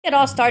It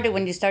all started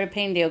when you started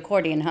playing the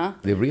accordion, huh?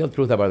 The real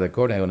truth about the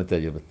accordion, I'm going to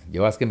tell you, but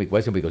you're asking me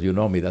question because you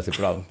know me, that's the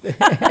problem.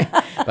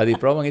 But the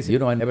problem is,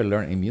 I never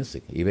learned in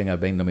music. Even I've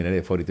been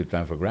nominated 42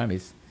 times for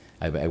Grammys.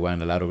 I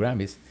won a lot of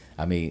Grammys.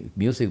 I mean,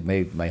 music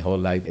made my whole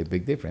life a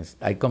big difference.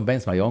 I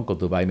convinced my uncle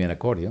to buy me an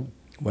accordion.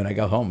 When I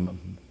got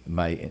home,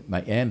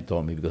 my aunt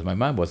told me, because my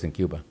mom was in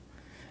Cuba,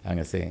 and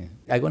I said,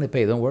 I'm going to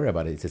pay, don't worry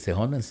about it. It's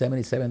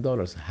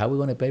 $177. How are we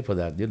going to pay for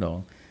that,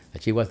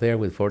 She was there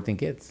with 14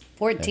 kids.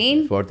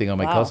 14? 14 of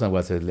my Wow. cousin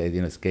was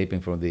escaping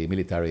from the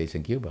military age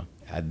in Cuba.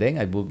 And then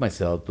I booked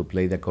myself to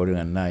play the accordion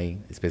at night,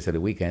 especially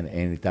weekend,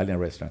 in an Italian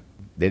restaurant.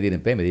 They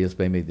didn't pay me, they just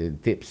paid me the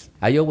tips.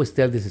 I always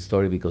tell this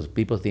story because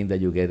people think that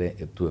you get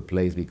to a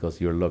place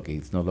because you're lucky.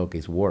 It's not lucky,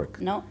 it's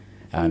work. No,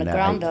 from the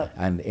ground up.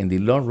 And in the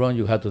long run,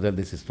 you have to tell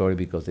this story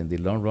because in the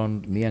long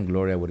run, me and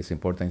Gloria, what is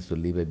important is to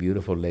leave a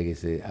beautiful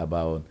legacy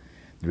about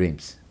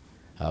dreams,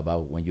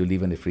 about when you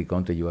live in a free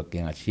country, you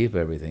can achieve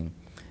everything.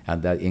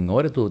 And that in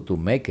order to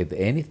make it,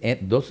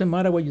 it doesn't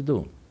matter what you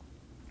do.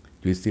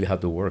 You still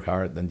have to work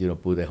hard and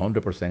put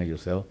 100% of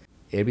yourself.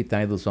 Every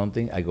time I do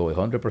something, I go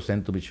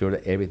 100% to be sure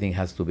that everything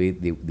has to be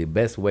the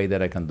best way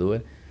that I can do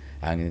it.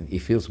 And it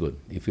feels good.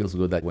 It feels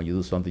good that when you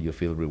do something, you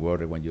feel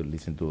rewarded when you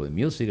listen to the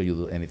music or you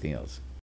do anything else.